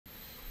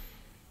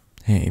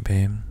Hey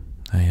babe,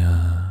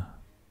 I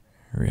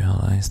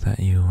realized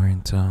that you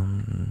weren't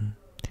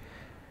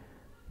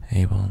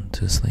able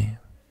to sleep.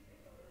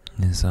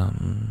 Is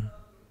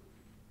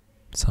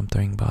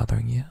something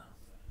bothering you?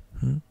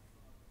 Hmm?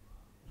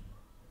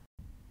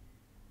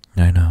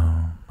 I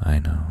know.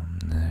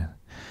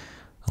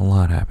 A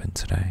lot happened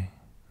today.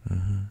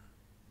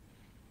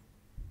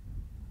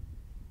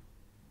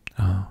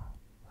 Oh,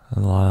 a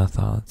lot of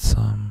thoughts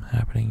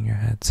happening in your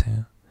head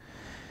too.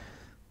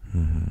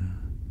 hmm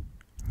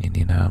You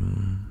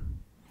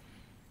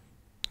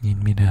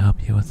need me to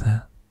help you with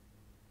that?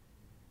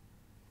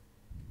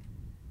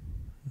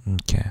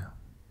 Okay.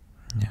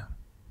 Yeah.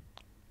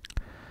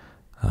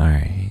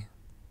 Alright.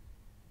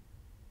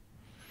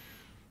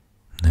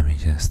 Let me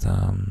just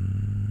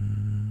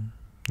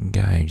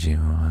guide you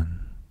on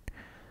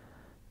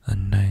a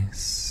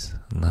nice,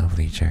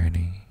 lovely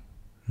journey.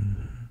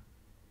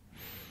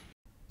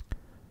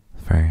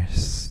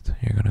 First,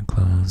 you're gonna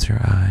close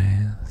your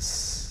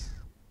eyes.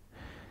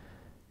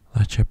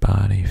 Let your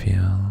body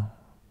feel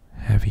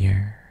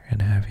heavier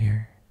and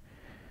heavier.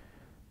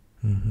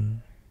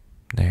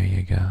 There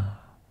you go.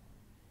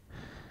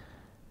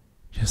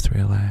 Just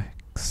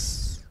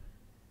relax.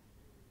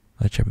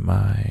 Let your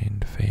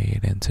mind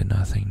fade into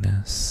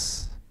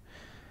nothingness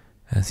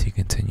as you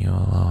continue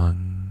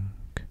along,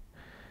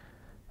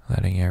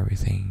 letting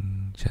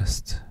everything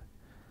just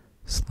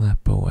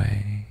slip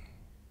away.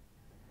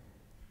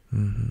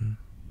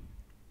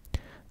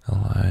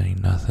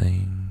 Allowing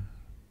nothing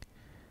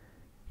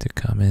to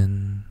come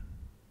in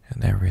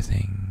and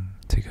everything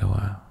to go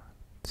out.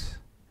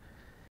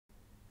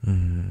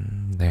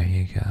 There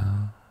you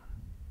go.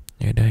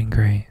 You're doing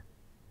great.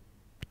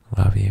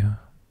 Love you.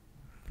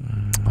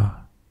 Mwah.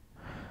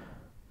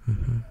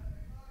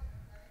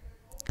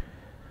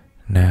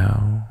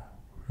 Now,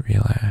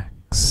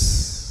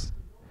 relax.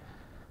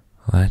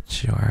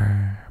 Let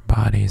your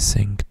body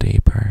sink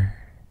deeper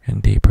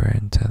and deeper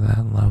into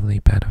that lovely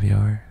bed of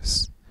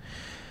yours.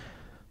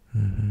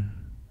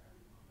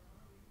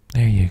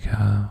 There you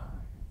go.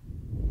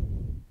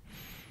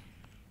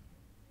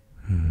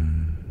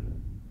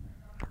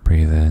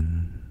 Breathe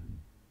in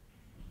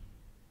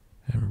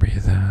and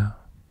breathe out.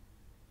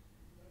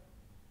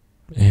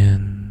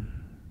 In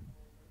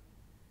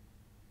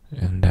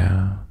and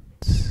out.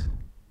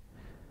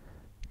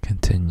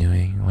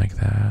 Continuing like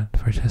that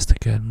for just a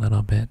good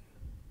little bit.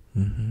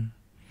 You're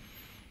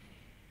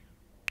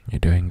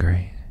doing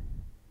great.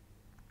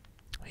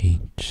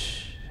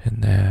 Each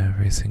and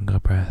every single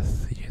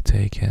breath you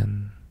take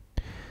in,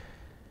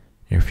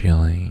 you're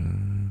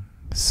feeling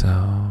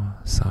so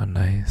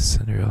nice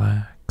and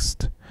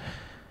relaxed.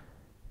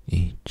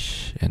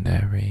 Each and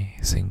every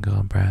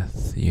single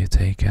breath you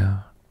take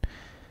out,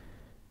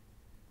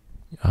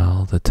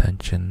 all the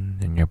tension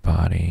in your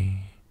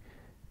body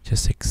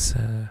just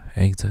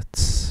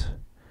exits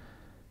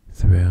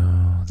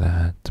through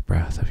that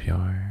breath of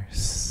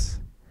yours.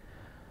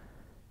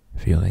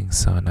 Feeling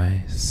so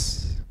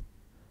nice,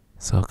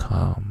 so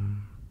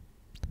calm,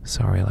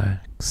 so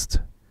relaxed.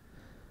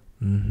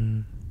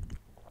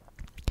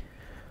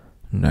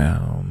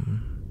 Now,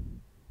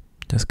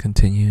 just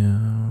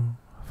continue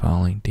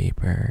falling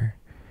deeper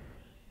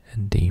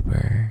and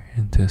deeper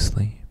into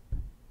sleep.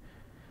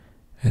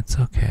 It's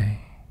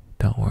okay,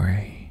 don't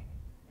worry.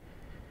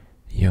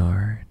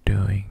 You're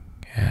doing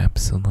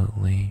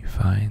absolutely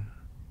fine.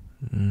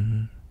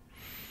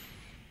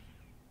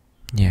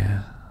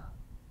 Yeah,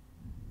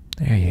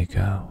 there you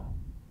go.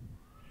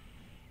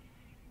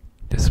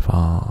 Just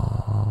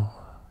fall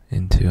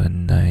into a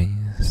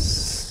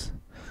nice,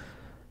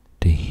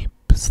 deep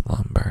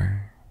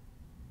slumber.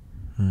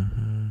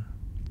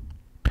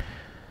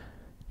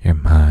 Your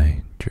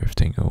mind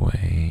drifting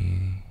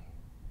away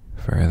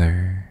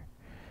further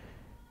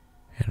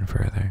and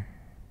further.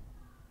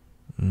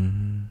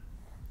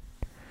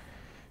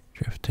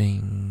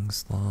 Drifting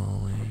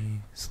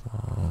slowly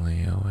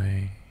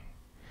away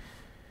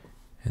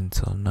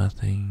until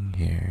nothing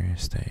here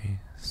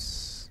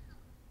stays.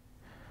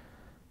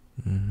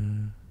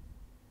 There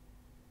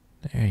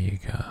you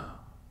go.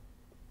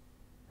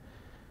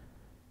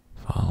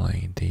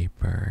 Falling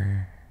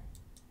deeper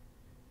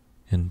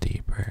and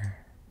deeper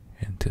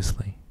into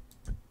sleep.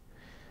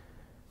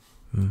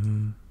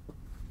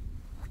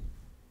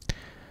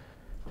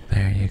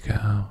 There you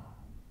go.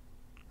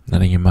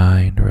 Letting your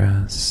mind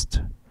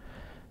rest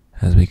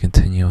as we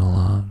continue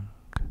along,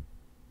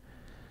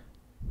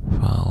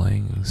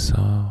 falling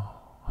so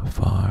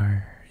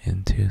far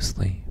into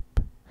sleep.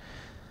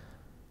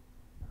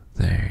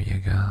 There you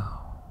go.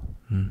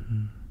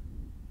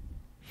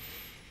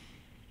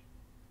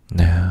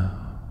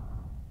 Now,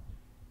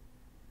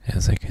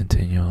 as I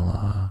continue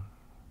along,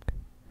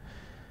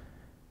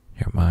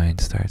 your mind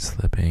starts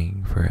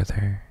slipping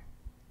further,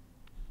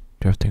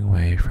 drifting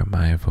away from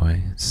my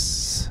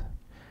voice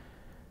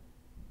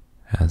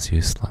as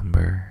you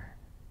slumber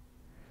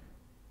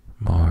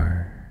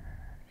more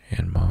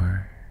and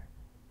more.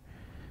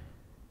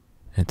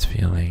 It's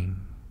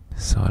feeling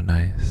so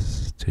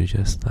nice to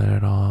just let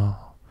it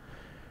all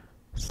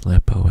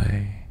slip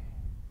away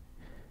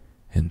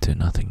into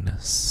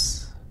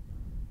nothingness,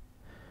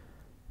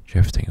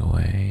 drifting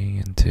away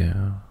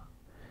into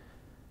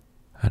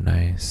a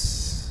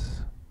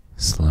nice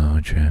slow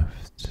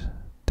drift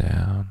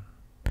down.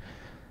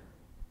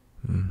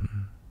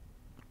 Mhm.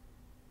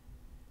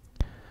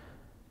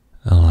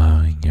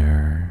 Allowing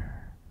your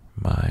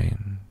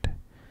mind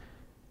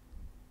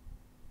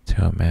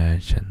to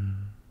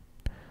imagine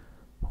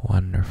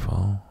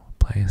wonderful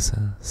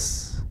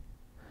places,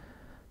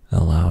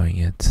 allowing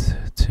it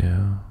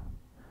to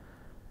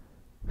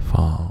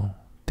fall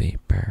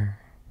deeper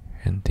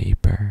and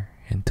deeper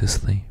into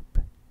sleep.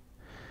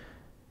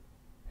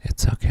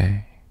 It's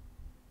okay.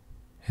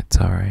 It's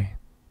alright.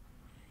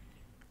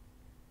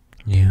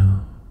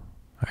 You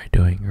are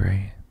doing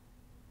great.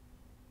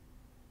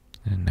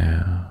 And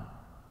now,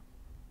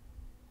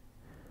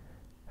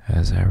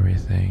 as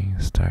everything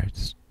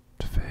starts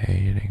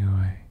fading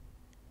away,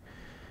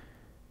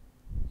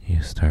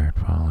 you start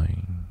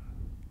falling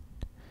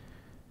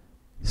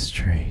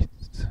straight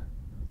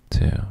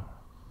to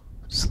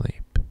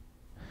sleep.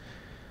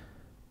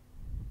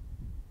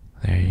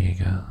 There you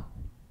go.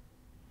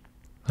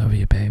 Love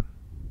you, babe.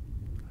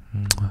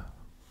 Mwah.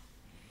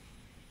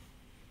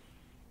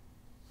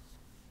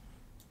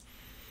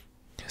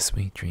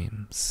 Sweet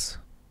dreams.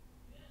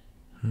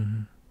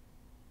 Mm-hmm.